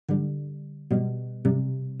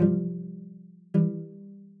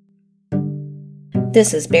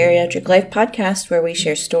This is Bariatric Life Podcast, where we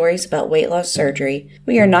share stories about weight loss surgery.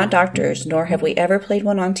 We are not doctors, nor have we ever played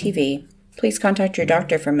one on TV. Please contact your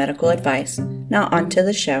doctor for medical advice. Now on to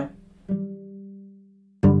the show.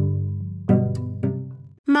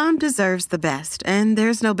 Mom deserves the best, and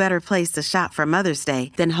there's no better place to shop for Mother's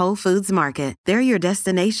Day than Whole Foods Market. They're your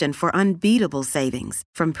destination for unbeatable savings,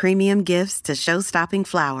 from premium gifts to show-stopping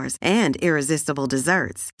flowers and irresistible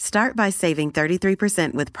desserts. Start by saving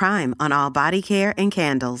 33% with Prime on all body care and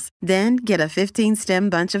candles. Then get a 15-stem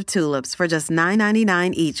bunch of tulips for just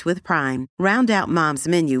 $9.99 each with Prime. Round out Mom's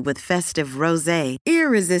menu with festive rosé,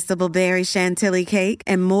 irresistible berry chantilly cake,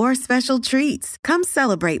 and more special treats. Come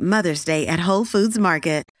celebrate Mother's Day at Whole Foods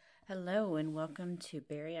Market. Hello and welcome to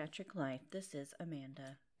Bariatric Life. This is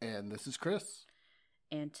Amanda. And this is Chris.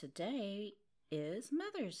 And today is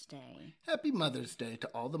Mother's Day. Happy Mother's Day to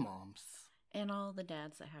all the moms. And all the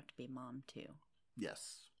dads that have to be mom too.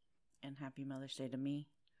 Yes. And happy Mother's Day to me.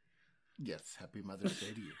 Yes, happy Mother's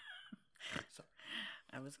Day to you. So.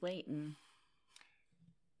 I was waiting.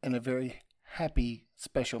 And a very happy,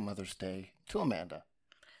 special Mother's Day to Amanda.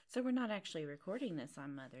 So we're not actually recording this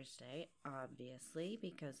on Mother's Day, obviously,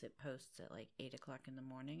 because it posts at like 8 o'clock in the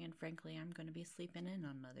morning, and frankly, I'm going to be sleeping in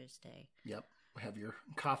on Mother's Day. Yep. Have your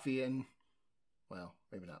coffee and, well,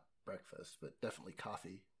 maybe not breakfast, but definitely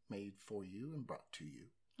coffee made for you and brought to you.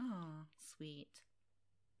 Aw, sweet.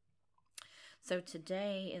 So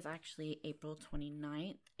today is actually April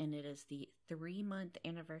 29th, and it is the 3-month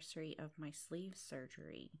anniversary of my sleeve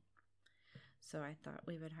surgery. So I thought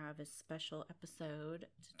we would have a special episode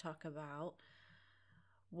to talk about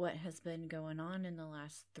what has been going on in the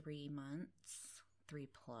last 3 months, 3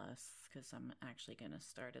 plus, because I'm actually going to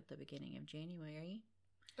start at the beginning of January.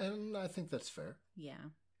 And I think that's fair.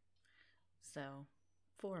 Yeah. So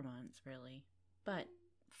 4 months, really. But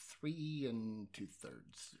 3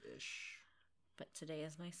 2/3-ish. But today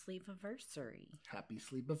is my sleeve-iversary. Happy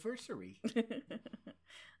sleeve-iversary.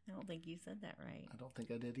 I don't think you said that right. I don't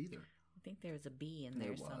think I did either. I think there was a B in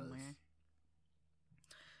there somewhere.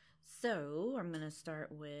 So I'm going to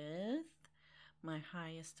start with my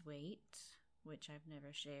highest weight, which I've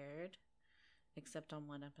never shared, except on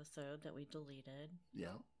one episode that we deleted.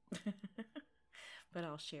 Yeah. But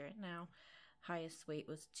I'll share it now. Highest weight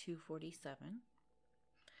was 247.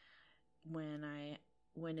 When I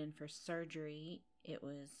went in for surgery, it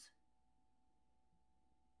was...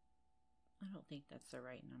 I don't think that's the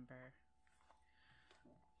right number.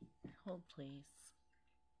 Hold, please.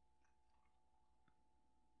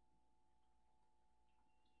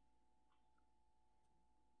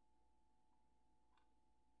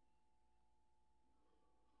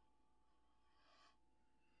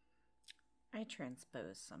 I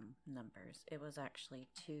transposed some numbers. It was actually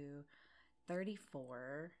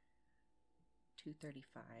 235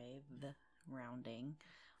 rounding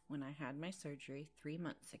when I had my surgery 3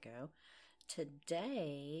 months ago.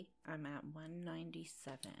 Today, I'm at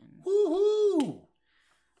 197. Woohoo!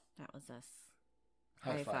 That was us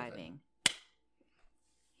high-fiving.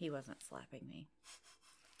 He wasn't slapping me.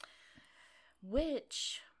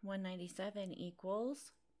 Which 197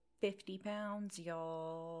 equals 50 pounds,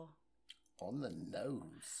 y'all. On the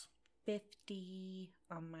nose. 50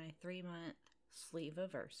 on my 3-month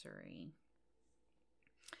sleeve-iversary.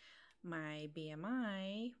 My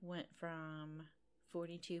BMI went from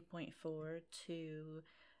 42.4 to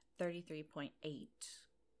 33.8.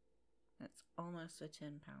 That's almost a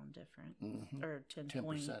 10-pound difference. Mm-hmm. Or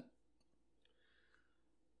 10%.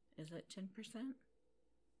 Is it 10%?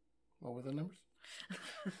 What were the numbers?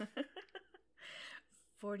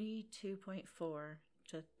 42.4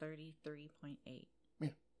 to 33.8.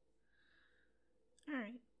 Yeah. All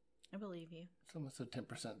right. I believe you. It's almost a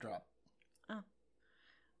 10% drop. Oh.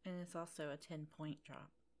 And it's also a 10-point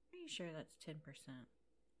drop. Are you sure that's 10%?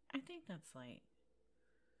 I think that's like...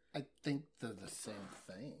 I think they're the same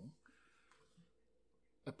thing.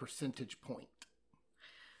 A percentage point.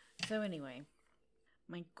 So anyway,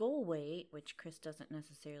 my goal weight, which Chris doesn't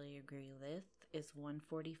necessarily agree with, is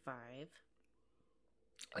 145.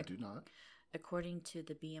 I do not. According to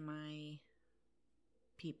the BMI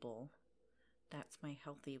people, that's my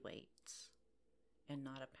healthy weight and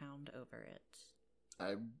not a pound over it.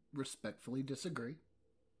 I respectfully disagree.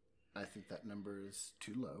 I think that number is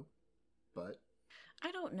too low, but...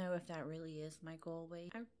 I don't know if that really is my goal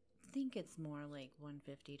weight. I think it's more like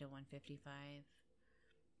 150 to 155.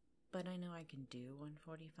 But I know I can do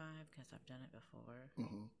 145 because I've done it before.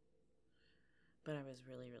 Mm-hmm. But I was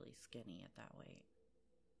really, really skinny at that weight.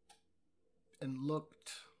 And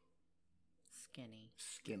looked... Skinny.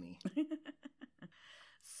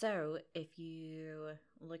 So, if you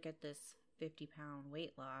look at this 50-pound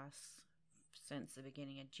weight loss since the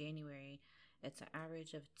beginning of January, it's an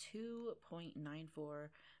average of 2.94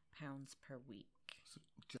 pounds per week.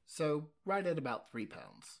 So right at about 3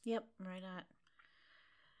 pounds. Yep, right at.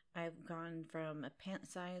 I've gone from a pant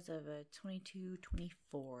size of a 22,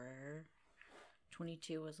 24.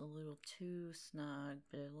 22 was a little too snug,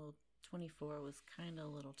 but a little 24 was kind of a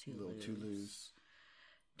little too loose.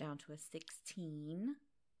 Down to a 16.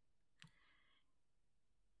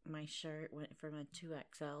 My shirt went from a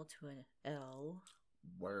 2XL to an L.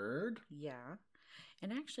 Word? Yeah.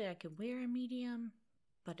 And actually, I could wear a medium,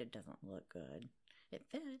 but it doesn't look good. It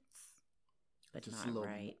fits, but just not a little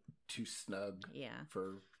right. Too snug. Yeah.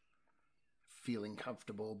 For feeling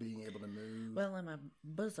comfortable, being able to move. Well, and my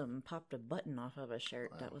bosom popped a button off of a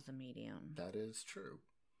shirt that was a medium. That is true.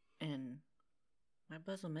 And my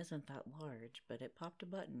bosom isn't that large, but it popped a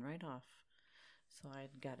button right off. So I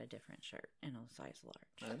got a different shirt in a size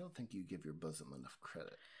large. I don't think you give your bosom enough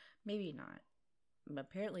credit. Maybe not. But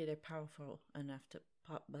apparently they're powerful enough to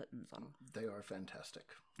pop buttons off. They are fantastic.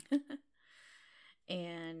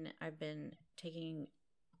 And I've been taking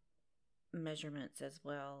measurements as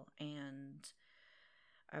well, and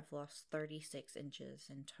I've lost 36 inches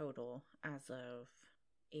in total as of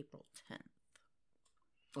April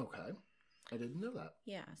 10th. Okay. I didn't know that.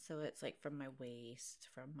 Yeah, so it's like from my waist,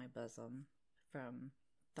 from my bosom, from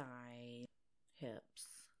thigh, hips.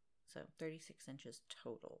 So 36 inches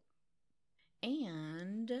total.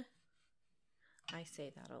 And I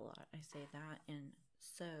say that a lot. I say that. And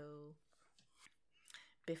so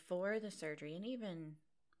before the surgery, and even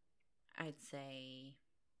I'd say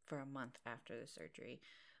for a month after the surgery,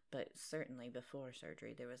 but certainly before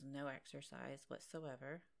surgery, there was no exercise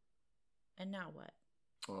whatsoever. And now what?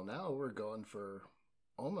 Well, now we're going for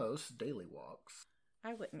almost daily walks.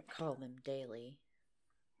 I wouldn't call them daily.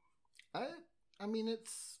 I mean,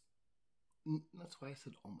 that's why I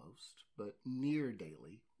said almost, but near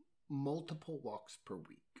daily. Multiple walks per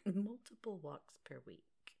week. Multiple walks per week.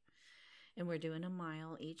 And we're doing a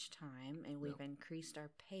mile each time, and we've increased our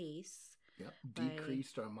pace. Yep,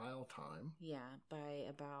 decreased our mile time. Yeah, by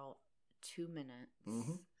about 2 minutes.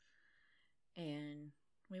 Mm-hmm. And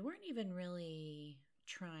we weren't even really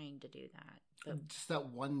trying to do that. But just that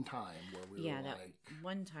one time where we were that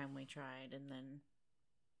one time we tried, and then...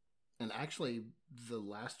 And actually, the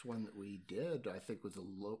last one that we did, I think, was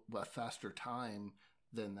a faster time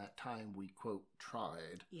than that time we, quote,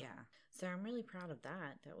 tried. Yeah. So I'm really proud of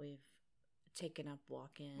that we've taken up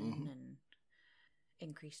walking and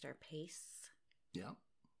increased our pace. Yeah.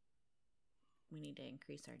 We need to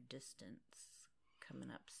increase our distance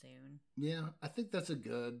coming up soon. Yeah, I think that's a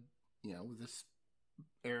good, with this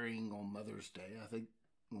airing on Mother's Day, I think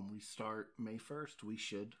when we start May 1st, we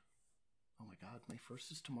should... Oh my God, May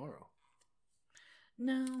 1st is tomorrow.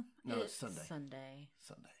 No, it's Sunday.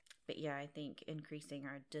 Sunday. But yeah, I think increasing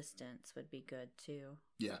our distance would be good too.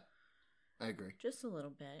 Yeah, I agree. Just a little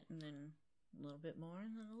bit, and then a little bit more,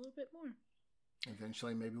 and then a little bit more.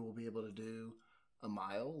 Eventually, maybe we'll be able to do a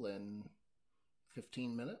mile in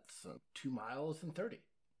 15 minutes, 2 miles in 30.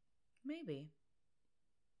 Maybe.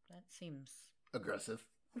 That seems... aggressive.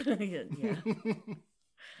 Yeah.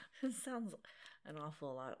 It sounds an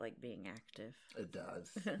awful lot like being active. It does.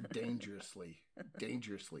 dangerously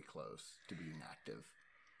close to being active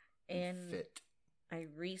and fit. I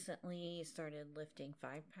recently started lifting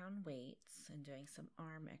 5-pound weights and doing some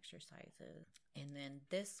arm exercises. And then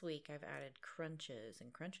this week I've added crunches,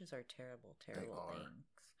 and crunches are terrible things.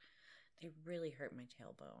 They really hurt my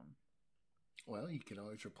tailbone. Well, you can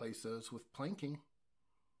always replace those with planking.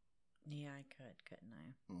 Yeah, I could, couldn't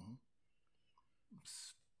I? Mm-hmm.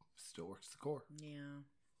 Still works the core. Yeah.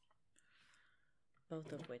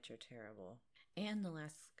 Both of which are terrible. And the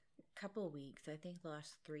last couple of weeks, I think the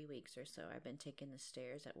last 3 weeks or so, I've been taking the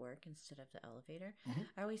stairs at work instead of the elevator. Mm-hmm.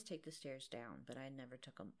 I always take the stairs down, but I never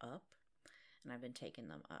took them up. And I've been taking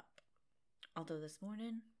them up. Although this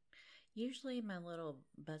morning, usually my little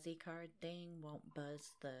buzzy card thing won't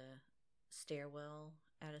buzz the stairwell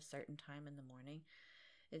at a certain time in the morning.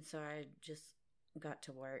 And so I just got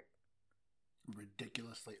to work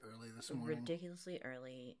ridiculously early this morning. Ridiculously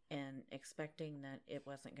early, and expecting that it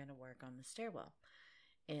wasn't going to work on the stairwell.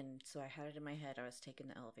 And so I had it in my head I was taking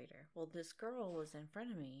the elevator. Well, this girl was in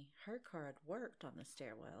front of me. Her card worked on the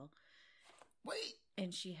stairwell. Wait.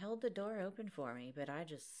 And she held the door open for me, but I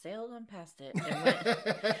just sailed on past it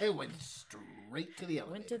and went straight to the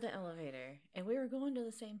elevator. Went to the elevator. And we were going to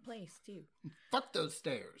the same place, too. Fuck those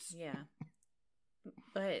stairs. Yeah.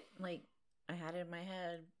 But, I had it in my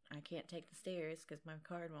head, I can't take the stairs because my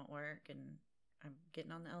card won't work, and I'm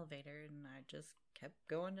getting on the elevator, and I just kept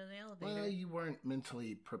going to the elevator. Well, you weren't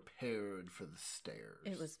mentally prepared for the stairs.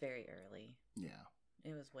 It was very early. Yeah.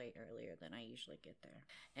 It was way earlier than I usually get there.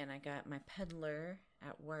 And I got my peddler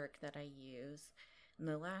at work that I use. In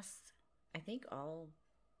the last, I think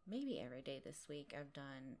maybe every day this week, I've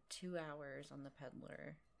done 2 hours on the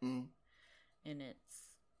peddler. Mm. And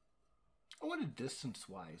it's... I wonder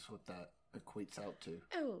distance-wise what that equates out to.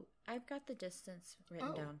 Oh, I've got the distance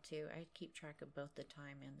written down too. I keep track of both the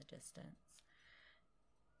time and the distance.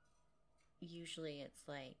 Usually it's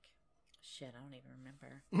like... Shit, I don't even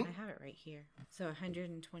remember. I have it right here. So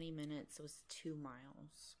 120 minutes was 2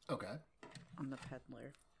 miles. Okay. On the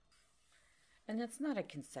peddler. And it's not a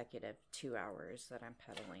consecutive 2 hours that I'm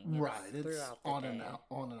pedaling. Right. It's throughout the on day.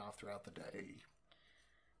 on and off throughout the day.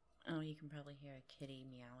 Oh, you can probably hear a kitty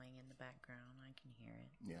meowing in the background. I can hear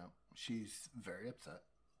it. Yeah. She's very upset.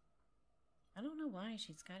 I don't know why.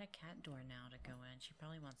 She's got a cat door now to go in. She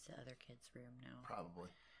probably wants the other kid's room now.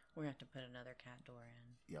 Probably. We're going to have to put another cat door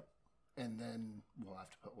in. Yep. And then we'll have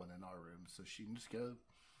to put one in our room so she can just go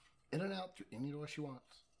in and out through any door she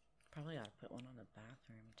wants. Probably ought to put one on the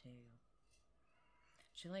bathroom, too.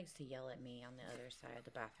 She likes to yell at me on the other side of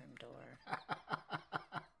the bathroom door.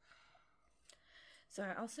 So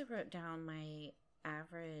I also wrote down my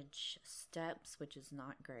average steps, which is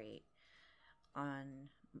not great. On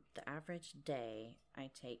the average day, I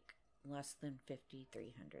take less than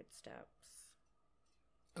 5,300 steps.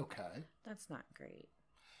 Okay. That's not great.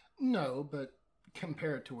 No, but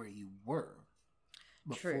compared to where you were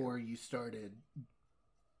before you started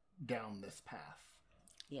down this path.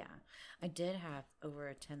 Yeah. I did have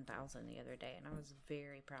over 10,000 the other day, and I was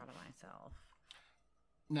very proud of myself.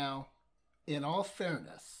 Now, in all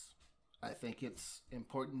fairness, I think it's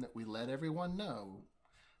important that we let everyone know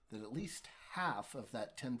that at least half of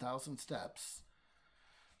that 10,000 steps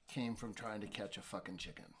came from trying to catch a fucking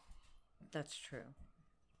chicken. That's true.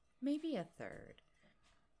 Maybe a third.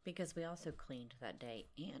 Because we also cleaned that day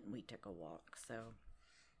and we took a walk, so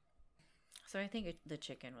I think the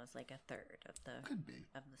chicken was like a third of the Could be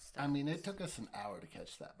of the steps. I mean, it took us an hour to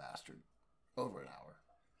catch that bastard. Over an hour.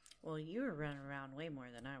 Well, you were running around way more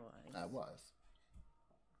than I was. I was.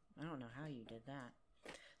 I don't know how you did that.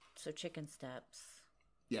 So chicken steps.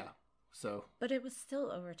 Yeah. So. But it was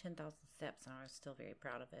still over 10,000 steps, and I was still very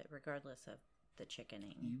proud of it, regardless of the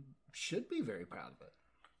chickening. You should be very proud of it.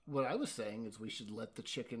 What I was saying is we should go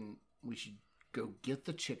get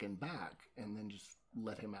the chicken back and then just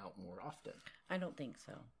let him out more often. I don't think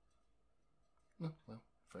so. No, well,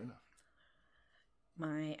 fair enough.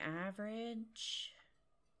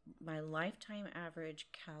 My lifetime average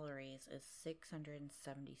calories is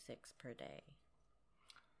 676 per day.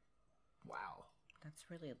 Wow. That's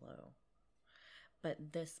really low.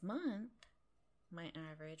 But this month, my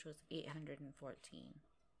average was 814.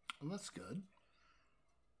 And that's good.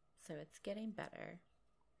 So it's getting better.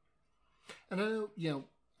 And I know,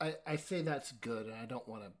 I say that's good, and I don't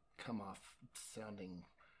want to come off sounding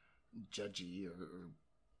judgy or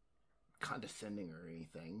condescending or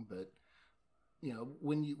anything, but,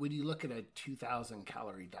 when you look at a 2,000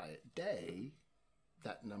 calorie diet day,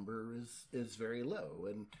 that number is very low.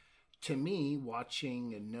 And to me,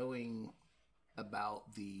 watching and knowing about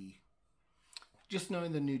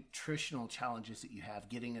knowing the nutritional challenges that you have,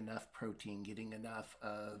 getting enough protein, getting enough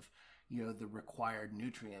of, the required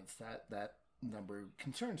nutrients, that number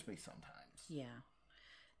concerns me sometimes. Yeah.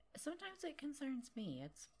 Sometimes it concerns me.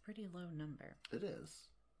 It's a pretty low number. It is.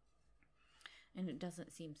 And it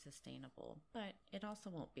doesn't seem sustainable. But it also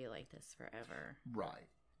won't be like this forever. Right.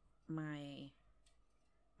 My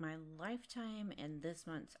lifetime and this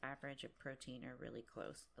month's average of protein are really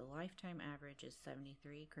close. The lifetime average is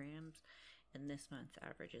 73 grams, and this month's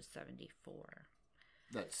average is 74.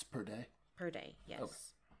 That's per day? Per day, yes. Okay.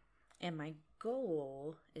 And my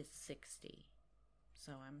goal is 60.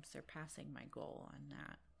 So I'm surpassing my goal on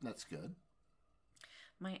that. That's good.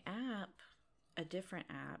 My app, a different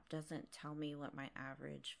app, doesn't tell me what my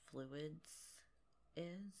average fluids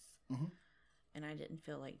is. Mm-hmm. And I didn't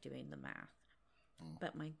feel like doing the math. Mm.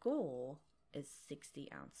 But my goal is 60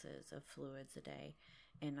 ounces of fluids a day.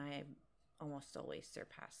 And I almost always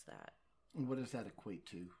surpass that. What does that equate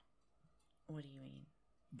to? What do you mean?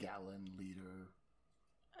 Gallon, liter?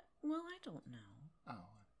 Well, I don't know. Oh,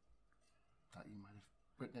 I thought you might have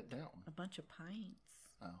written it down. A bunch of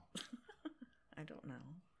pints. Oh. I don't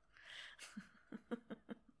know.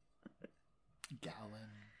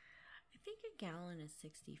 Gallon. I think a gallon is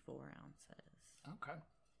 64 ounces. Okay.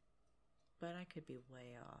 But I could be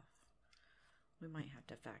way off. We might have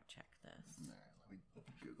to fact check this. All right, let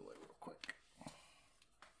me Google it real quick.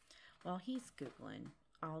 While he's Googling,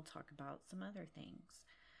 I'll talk about some other things.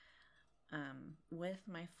 With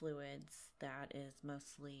my fluids, that is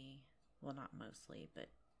mostly, well, not mostly, but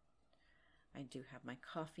I do have my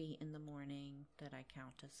coffee in the morning that I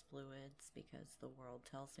count as fluids because the world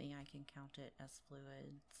tells me I can count it as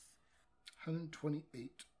fluids.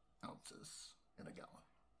 128 ounces in a gallon.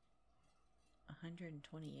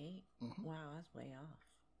 128? Mm-hmm. Wow, that's way off.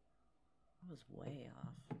 I was way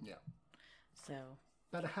off. Yeah. So.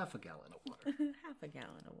 About a half a gallon of water. Half a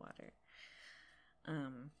gallon of water.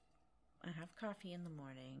 I have coffee in the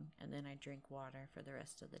morning, and then I drink water for the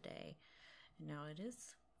rest of the day. And now it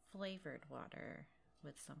is flavored water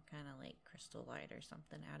with some kind of like Crystal Light or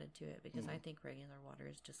something added to it because I think regular water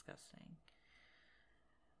is disgusting.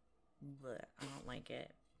 But I don't like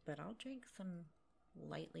it. But I'll drink some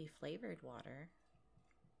lightly flavored water.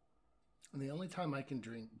 And the only time I can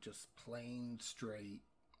drink just plain, straight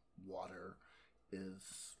water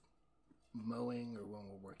is mowing or when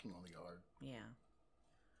we're working on the yard. Yeah.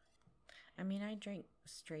 I mean, I drink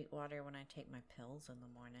straight water when I take my pills in the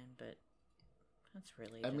morning, but that's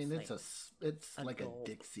really just it's like gulp. a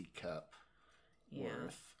Dixie cup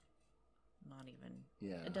worth. Not even.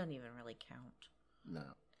 Yeah. It doesn't even really count.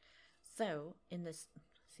 No. So, in this,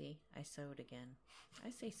 see, I sewed again. I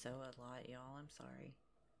say sew a lot, y'all. I'm sorry.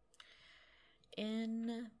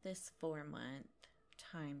 In this 4-month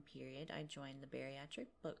time period, I joined the Bariatric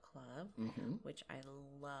Book Club, which I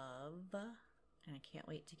love, and I can't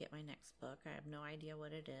wait to get my next book. I have no idea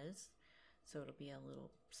what it is, so it'll be a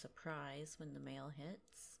little surprise when the mail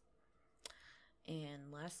hits.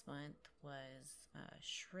 And last month was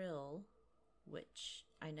Shrill, which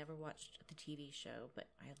I never watched the TV show, but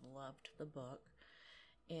I loved the book.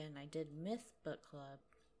 And I did Myth Book Club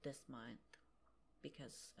this month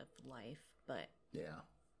because of life, but yeah,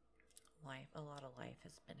 a lot of life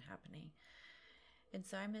has been happening. And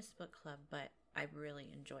so I missed book club, but I really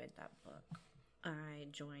enjoyed that book. I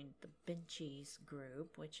joined the Benchies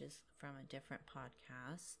group, which is from a different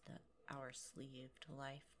podcast, the Our Sleeved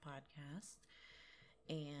Life podcast.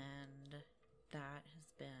 And that has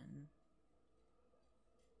been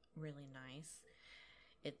really nice.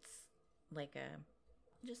 It's like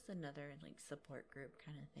just another like support group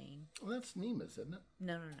kind of thing. Well, that's Neema's, isn't it?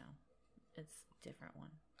 No. It's a different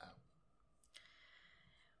one. Oh.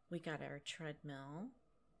 We got our treadmill,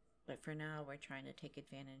 but for now we're trying to take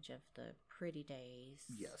advantage of the pretty days.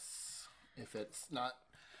 Yes. If it's not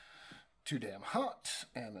too damn hot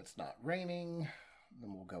and it's not raining,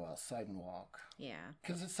 then we'll go outside and walk. Yeah.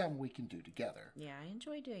 Because it's something we can do together. Yeah, I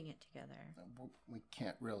enjoy doing it together. We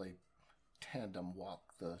can't really tandem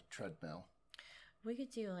walk the treadmill. We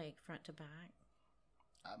could do like front to back.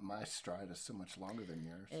 My stride is so much longer than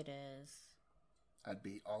yours. It is. I'd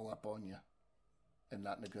be all up on you. And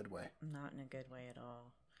not in a good way. Not in a good way at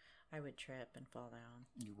all. I would trip and fall down.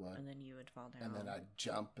 You would. And then you would fall down. And then I'd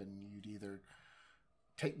jump and you'd either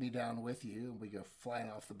take me down with you and we go flying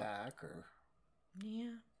off the back or...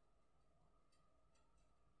 Yeah.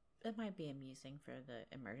 It might be amusing for the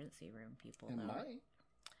emergency room people, It though. might.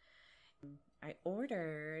 I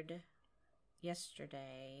ordered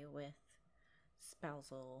yesterday with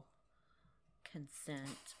spousal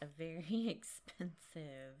consent a very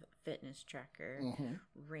expensive fitness tracker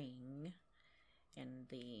ring, and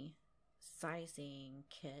the sizing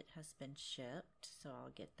kit has been shipped, so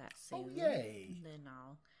I'll get that soon. Oh, yay! And then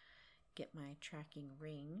I'll get my tracking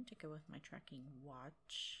ring to go with my tracking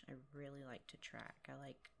watch. I really like to track. I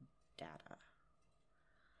like data.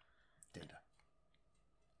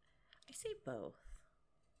 I say both,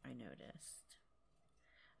 I noticed.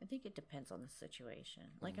 I think it depends on the situation.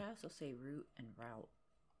 Like, I also say route and route.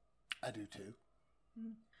 I do too.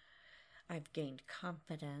 I've gained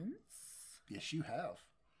confidence. Yes, you have.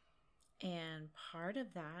 And part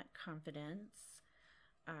of that confidence,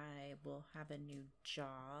 I will have a new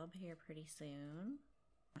job here pretty soon.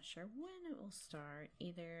 Not sure when it will start.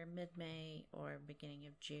 Either mid-May or beginning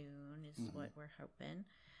of June is what we're hoping.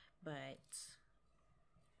 But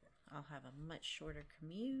I'll have a much shorter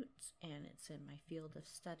commute, and it's in my field of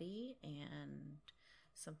study, and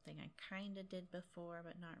something I kind of did before,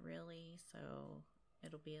 but not really, so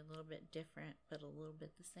it'll be a little bit different, but a little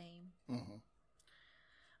bit the same.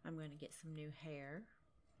 I'm going to get some new hair.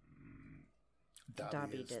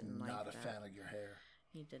 Dobby is didn't like not a that. fan of your hair.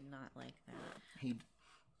 He did not like that. He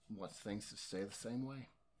wants things to stay the same way.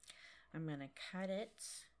 I'm going to cut it.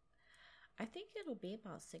 I think it'll be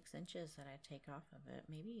about 6 inches that I take off of it,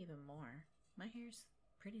 maybe even more. My hair's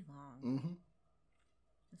pretty long.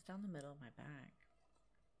 It's down the middle of my back.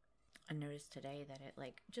 I noticed today that it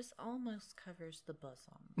like just almost covers the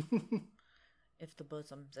bosom. if the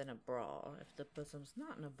bosom's in a bra. If the bosom's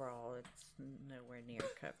not in a bra, it's nowhere near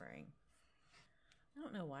covering. I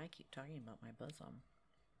don't know why I keep talking about my bosom.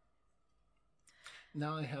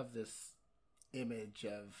 Now I have this image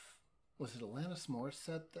of, was it Alanis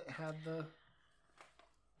Morissette that had the...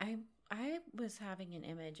 I was having an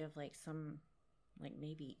image of like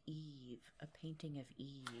maybe Eve, a painting of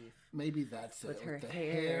Eve. Maybe that's with it. her With the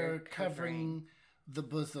hair covering the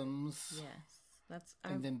bosoms. Yes.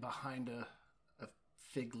 And then behind a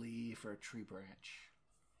fig leaf or a tree branch.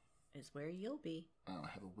 Is where you'll be. I don't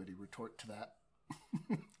have a witty retort to that.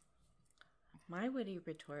 My witty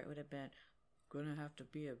retort would have been, gonna have to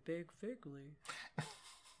be a big fig leaf.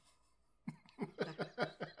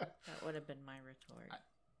 That would have been my retort.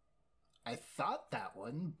 I thought that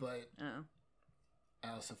one, but Oh. I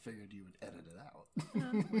also figured you would edit it out.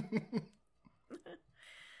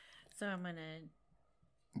 So I'm gonna...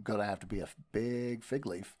 Gonna have to be a big fig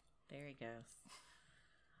leaf. There he goes.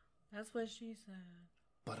 That's what she said.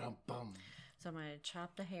 Ba-dum-bum. So I'm going to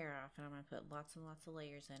chop the hair off, and I'm going to put lots and lots of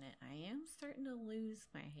layers in it. I am starting to lose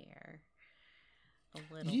my hair a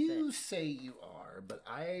little bit. You say you are, but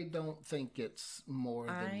I don't think it's more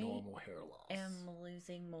than normal hair loss. I am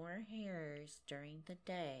losing more hairs during the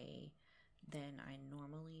day than I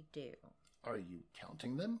normally do. Are you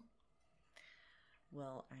counting them?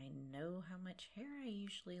 Well, I know how much hair I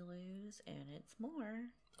usually lose, and it's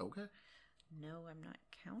more. Okay. No, I'm not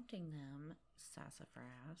counting them,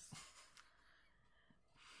 sassafras.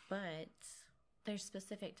 But there's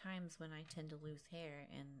specific times when I tend to lose hair,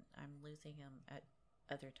 and I'm losing them at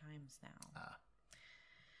other times now.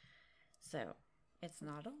 So, it's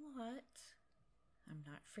not a lot. I'm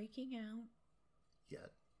not freaking out.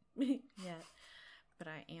 Yet. Yet. But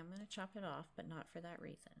I am going to chop it off, but not for that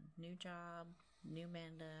reason. New job, new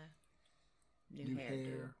Manda, new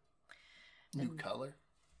hair. New color?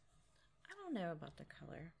 I don't know about the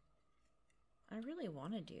color. I really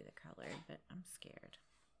want to do the color, but I'm scared.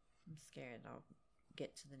 I'm scared I'll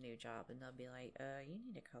get to the new job and they'll be like, you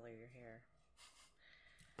need to color your hair.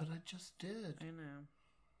 But I just did. I know.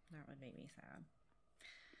 That would make me sad.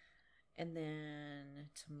 And then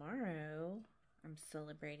tomorrow, I'm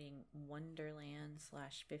celebrating Wonderland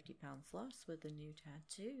 / 50 pounds lost with a new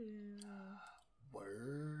tattoo.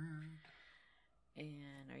 Word.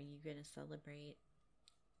 And are you going to celebrate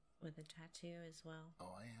with a tattoo as well?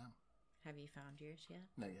 Oh, I am. Have you found yours yet?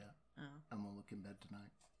 Not yet. Oh. I'm going to look in bed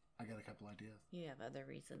tonight. I got a couple ideas. You have other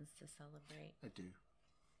reasons to celebrate. I do.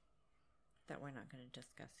 That we're not going to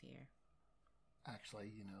discuss here.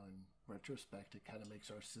 Actually, in retrospect, it kind of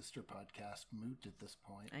makes our sister podcast moot at this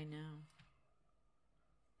point. I know.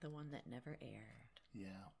 The one that never aired.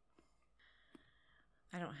 Yeah.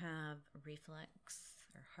 I don't have reflux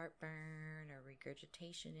or heartburn or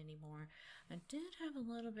regurgitation anymore. I did have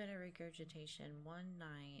a little bit of regurgitation one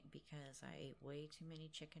night because I ate way too many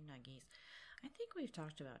chicken nuggies. I think we've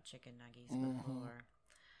talked about chicken nuggies before.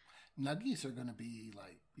 Nuggies are going to be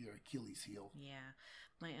like your Achilles heel. Yeah.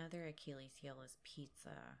 My other Achilles heel is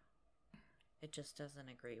pizza. It just doesn't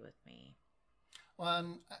agree with me.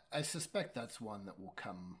 Well, I suspect that's one that will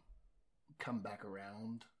come back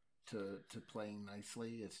around to playing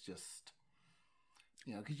nicely. It's just,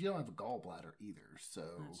 because you don't have a gallbladder either. So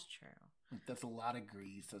that's true. That's a lot of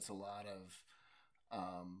grease. That's a lot of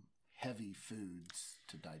heavy foods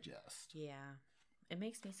to digest. Yeah. It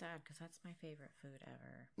makes me sad because that's my favorite food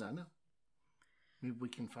ever. I know. Maybe we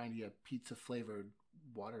can find you a pizza-flavored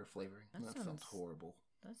water flavoring. That sounds horrible.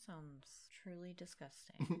 That sounds truly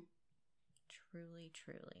disgusting. Truly,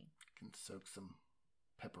 truly. You can soak some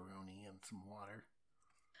pepperoni in some water.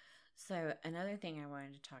 So another thing I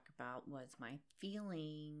wanted to talk about was my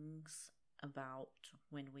feelings about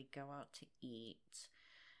when we go out to eat.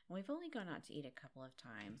 And we've only gone out to eat a couple of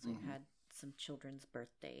times. We've had some children's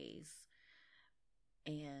birthdays.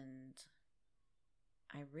 And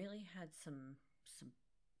I really had some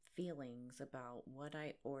feelings about what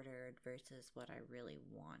I ordered versus what I really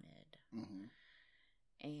wanted. Mm-hmm.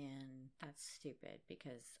 And that's stupid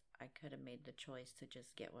because I could have made the choice to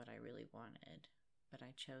just get what I really wanted. But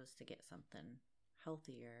I chose to get something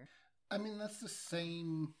healthier. I mean, that's the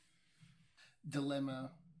same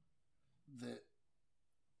dilemma that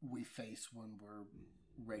we face when we're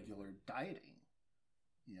regular dieting.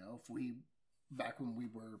 Back when we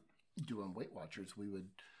were doing Weight Watchers, we would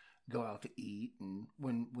go out to eat. And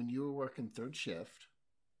when you were working third shift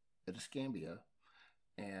at Escambia,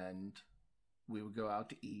 and we would go out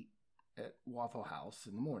to eat at Waffle House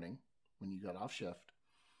in the morning when you got off shift,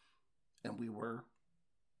 and we were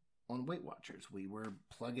on Weight Watchers. We were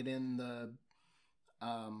plugging in the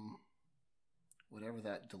whatever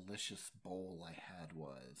that delicious bowl I had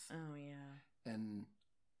was. Oh, yeah. And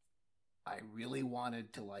I really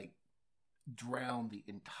wanted to like drown the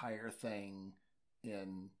entire thing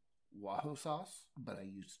in Wahoo sauce, but I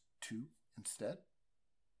used 2 instead.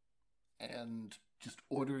 And just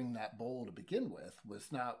ordering that bowl to begin with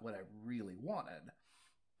was not what I really wanted,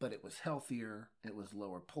 but it was healthier, it was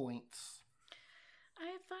lower points.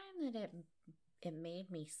 I find that it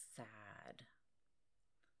made me sad.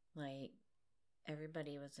 Like,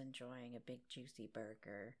 everybody was enjoying a big juicy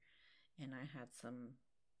burger, and I had some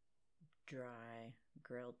dry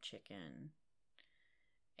grilled chicken,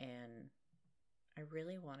 and I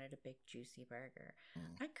really wanted a big juicy burger.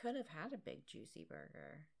 I could have had a big juicy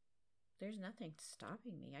burger. There's nothing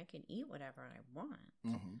stopping me. I can eat whatever I want.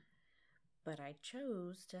 Mm-hmm. But I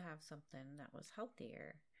chose to have something that was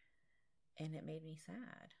healthier, and it made me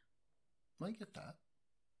sad. I get that.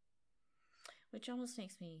 Which almost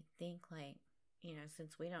makes me think, like, you know,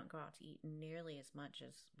 since we don't go out to eat nearly as much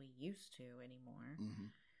as we used to anymore,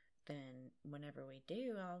 then whenever we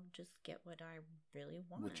do, I'll just get what I really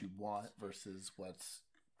want. What you want versus what's,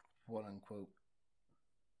 quote unquote,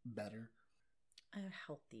 better. A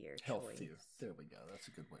healthier Healthier. choice. There we go. That's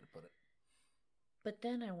a good way to put it. But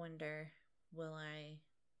then I wonder, will I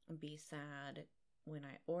be sad when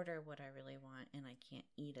I order what I really want and I can't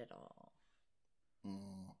eat it all?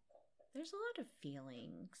 There's a lot of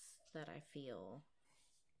feelings that I feel.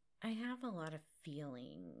 I have a lot of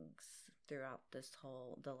feelings throughout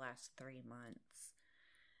the last 3 months.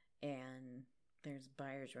 And there's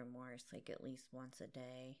buyer's remorse, like at least once a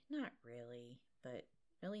day. Not really, but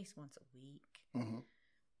at least once a week. Mm-hmm.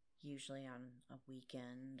 Usually on a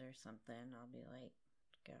weekend or something, I'll be like,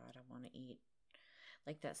 God, I want to eat.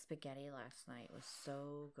 Like that spaghetti last night was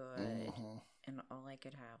so good. And all I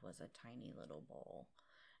could have was a tiny little bowl.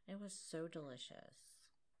 It was so delicious.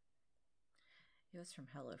 It was from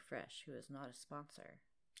HelloFresh, who is not a sponsor.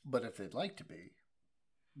 But if they'd like to be,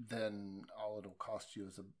 then all it'll cost you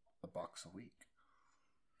is a box a week.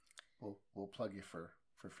 We'll plug you for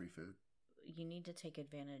free food. You need to take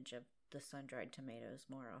advantage of the sun-dried tomatoes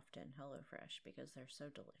more often, HelloFresh, because they're so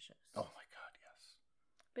delicious. Oh my God, yes.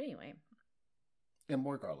 But anyway. And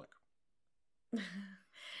more garlic.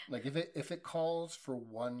 Like if it calls for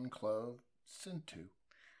 1 clove, send 2.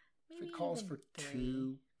 Maybe if it calls for 3.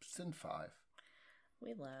 2, send 5.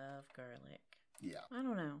 We love garlic. Yeah. I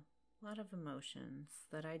don't know. A lot of emotions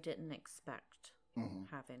that I didn't expect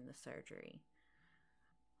having the surgery.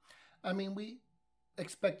 I mean, we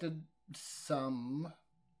expected some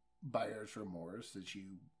buyer's remorse as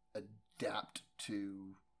you adapt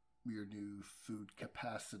to your new food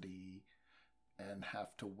capacity and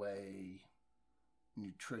have to weigh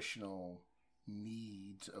nutritional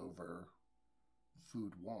needs over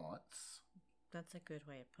food wants. That's a good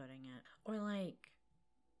way of putting it. Or like,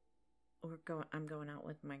 I'm going out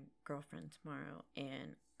with my girlfriend tomorrow,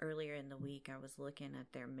 and earlier in the week I was looking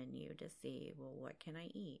at their menu to see, well, what can I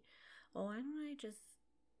eat? Well, why don't I just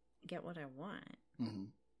get what I want?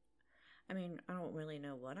 I mean, I don't really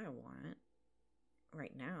know what I want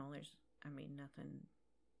right now. There's, nothing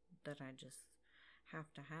that I just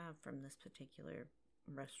have to have from this particular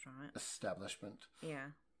restaurant. Establishment.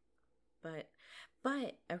 Yeah. But,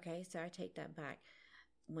 okay, so I take that back.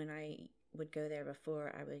 When I would go there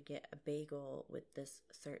before, I would get a bagel with this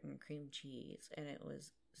certain cream cheese, and it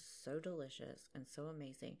was so delicious and so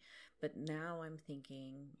amazing. But now I'm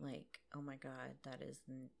thinking, like, oh my God, that is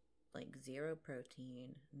like 0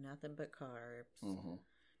 protein, nothing but carbs.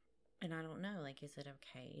 And I don't know, like, is it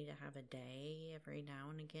okay to have a day every now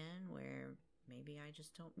and again where maybe I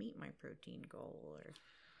just don't meet my protein goal?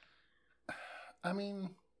 Or I mean,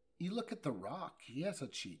 you look at The Rock, he has a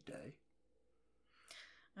cheat day.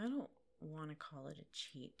 I don't want to call it a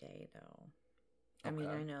cheat day, though. Okay. I mean,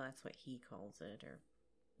 I know that's what he calls it or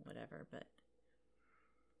whatever, but...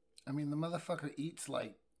 I mean, the motherfucker eats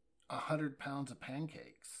like 100 pounds of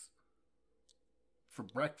pancakes for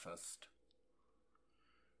breakfast.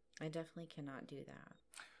 I definitely cannot do that.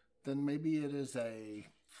 Then maybe it is a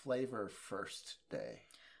flavor first day.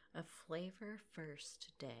 A flavor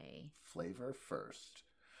first day. Flavor first.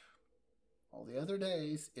 All the other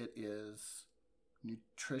days, it is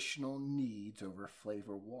nutritional needs over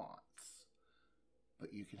flavor wants.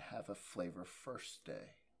 But you can have a flavor first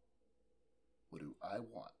day. What do I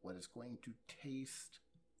want? What is going to taste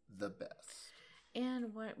the best?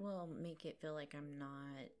 And what will make it feel like I'm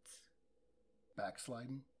not...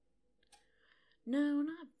 Backsliding? No,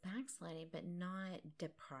 not backsliding, but not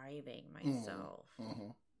depriving myself.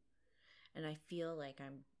 And I feel like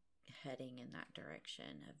I'm heading in that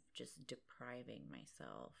direction of just depriving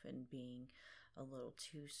myself and being a little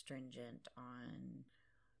too stringent on...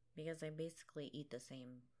 Because I basically eat the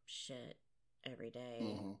same shit every day,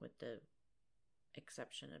 Mm-hmm. with the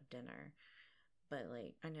exception of dinner. But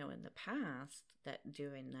like, I know in the past that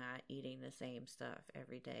doing that, eating the same stuff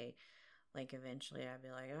every day, like eventually I'd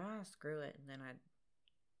be like, ah, screw it. And then I'd,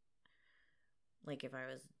 like, if I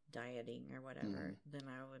was dieting or whatever, then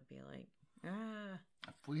I would be like, ah.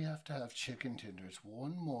 If we have to have chicken tenders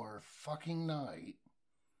one more fucking night.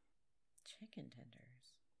 Chicken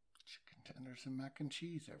tenders. Chicken tenders and mac and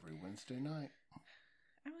cheese every Wednesday night.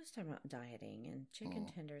 I was talking about dieting, and chicken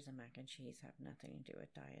tenders and mac and cheese have nothing to do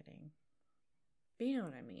with dieting. But you know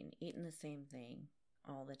what I mean. Eating the same thing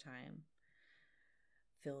all the time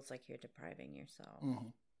feels like you're depriving yourself. Mm-hmm.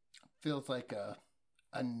 Feels like a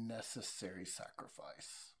unnecessary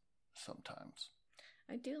sacrifice sometimes.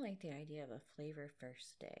 I do like the idea of a flavor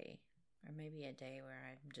first day, or maybe a day where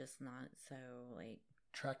I'm just not so like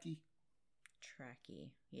Tracky.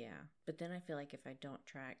 Yeah. But then I feel like if I don't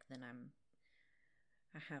track, then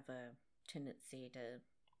I have a tendency to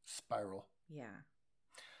Spiral. Yeah.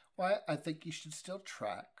 Well, I think you should still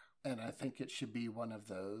track, and I think it should be one of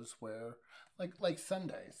those where, like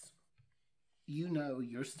Sundays, you know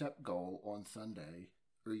your step goal on Sunday,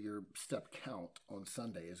 or your step count on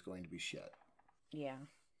Sunday is going to be shit. Yeah.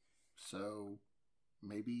 So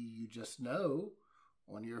maybe you just know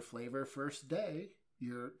on your flavor first day,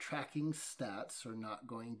 your tracking stats are not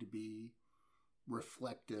going to be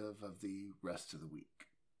reflective of the rest of the week.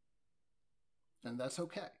 And that's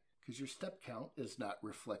okay, because your step count is not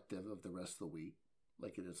reflective of the rest of the week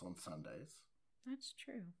like it is on Sundays. That's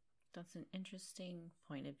true. That's an interesting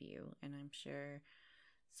point of view, and I'm sure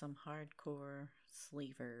some hardcore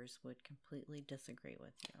sleevers would completely disagree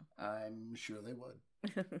with you. I'm sure they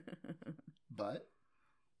would. But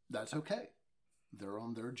that's okay. They're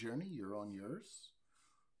on their journey, you're on yours.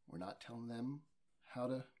 We're not telling them how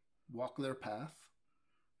to walk their path.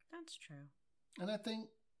 That's true. And I think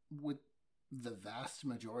with the vast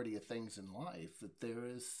majority of things in life, that there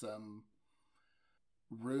is some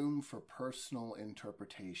room for personal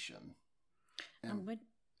interpretation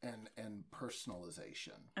and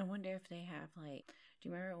personalization. I wonder if they have, like, do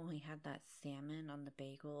you remember when we had that salmon on the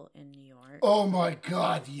bagel in New York? Oh my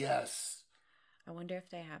God, yes. I wonder if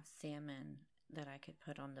they have salmon that I could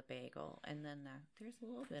put on the bagel, and then there's a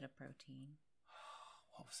little bit of protein.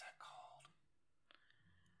 What was that called?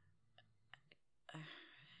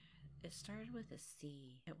 It started with a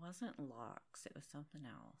C. It wasn't lox. It was something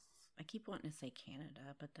else. I keep wanting to say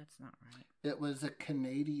Canada, but that's not right. It was a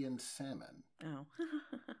Canadian salmon. Oh.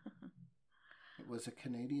 It was a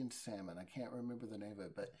Canadian salmon. I can't remember the name of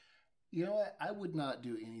it, but you know what? I would not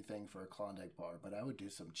do anything for a Klondike bar, but I would do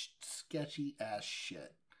some sketchy ass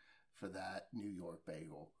shit for that New York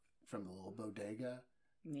bagel from the little bodega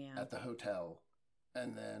at the hotel.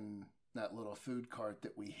 And then that little food cart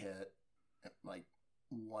that we hit at like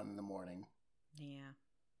 1 a.m. Yeah.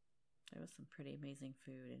 There was some pretty amazing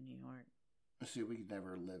food in New York. See, we could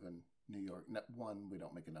never live in New York. One, we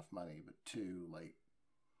don't make enough money, but two, like...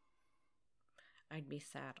 I'd be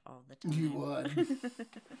sad all the time. You would.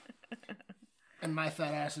 And my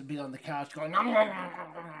fat ass would be on the couch going...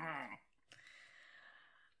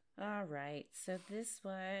 All right, so this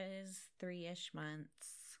was 3-ish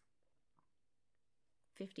months.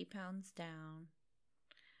 50 pounds down.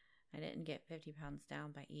 I didn't get 50 pounds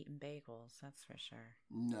down by eating bagels, that's for sure.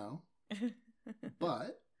 No.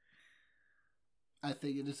 But I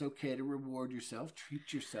think it is okay to reward yourself,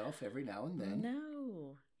 treat yourself every now and then.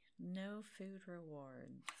 No food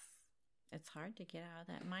rewards. It's hard to get out of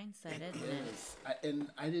that mindset, isn't it? It is.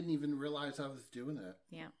 And I didn't even realize I was doing it.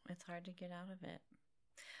 Yeah, it's hard to get out of it.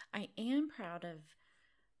 I am proud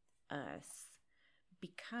of us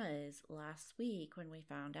because last week when we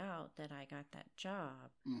found out that I got that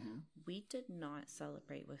job, we did not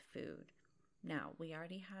celebrate with food. Now, we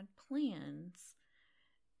already had plans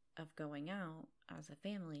of going out as a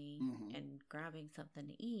family and grabbing something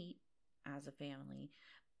to eat as a family,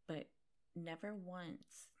 but never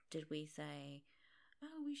once did we say,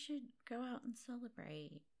 oh, we should go out and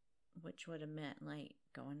celebrate, which would have meant like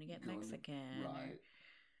going to get Mexican, right,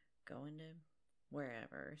 or going to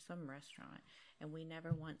wherever, some restaurant. And we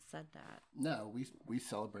never once said that. No, we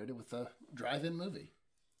celebrated with a drive-in movie.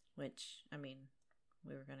 Which, I mean,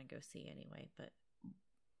 we were going to go see anyway, but...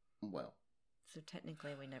 Well. So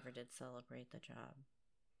technically we never did celebrate the job.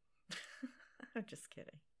 I'm just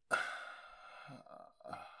kidding. I'm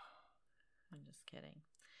just kidding.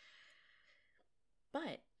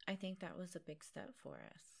 But I think that was a big step for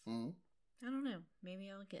us. I don't know. Maybe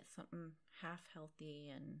I'll get something half healthy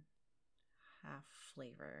and half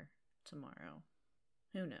flavor tomorrow.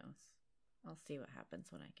 Who knows? I'll see what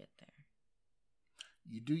happens when I get there.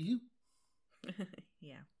 You do you.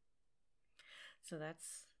 Yeah. So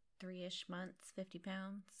that's 3-ish months, 50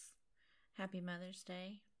 pounds. Happy Mother's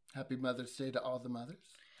Day. Happy Mother's Day to all the mothers.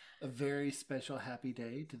 A very special happy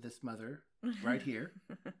day to this mother right here.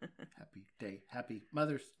 Happy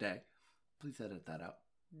Mother's Day. Please edit that out.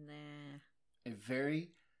 Nah. A very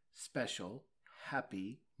special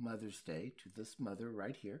happy Mother's Day to this mother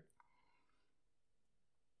right here,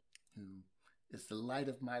 who is the light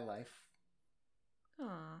of my life.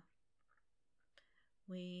 Aw.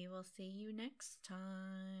 We will see you next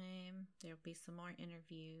time. There'll be some more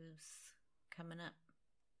interviews coming up.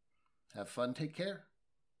 Have fun. Take care.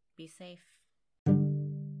 Be safe.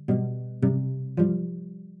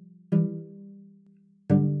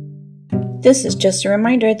 This is just a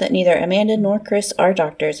reminder that neither Amanda nor Chris are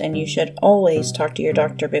doctors, and you should always talk to your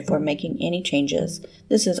doctor before making any changes.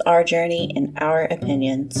 This is our journey and our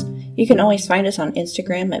opinions. You can always find us on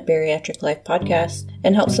Instagram at Bariatric Life Podcast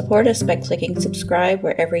and help support us by clicking subscribe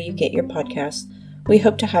wherever you get your podcasts. We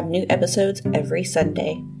hope to have new episodes every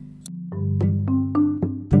Sunday.